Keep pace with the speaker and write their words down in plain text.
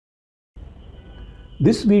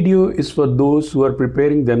This video is for those who are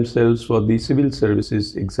preparing themselves for the civil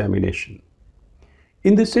services examination.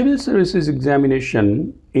 In the civil services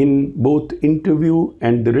examination, in both interview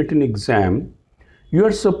and the written exam, you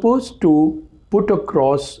are supposed to put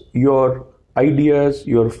across your ideas,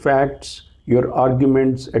 your facts, your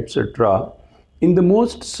arguments, etc. in the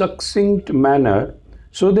most succinct manner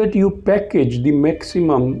so that you package the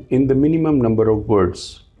maximum in the minimum number of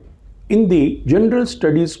words. In the general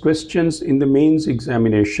studies questions in the mains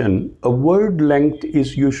examination, a word length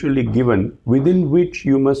is usually given within which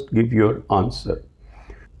you must give your answer.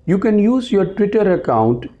 You can use your Twitter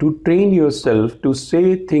account to train yourself to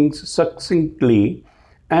say things succinctly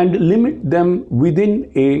and limit them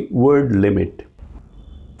within a word limit.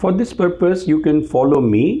 For this purpose, you can follow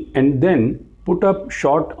me and then put up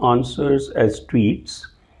short answers as tweets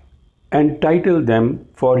and title them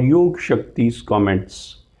for Yog Shakti's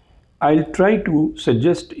comments. I'll try to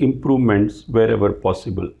suggest improvements wherever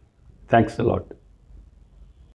possible. Thanks a lot.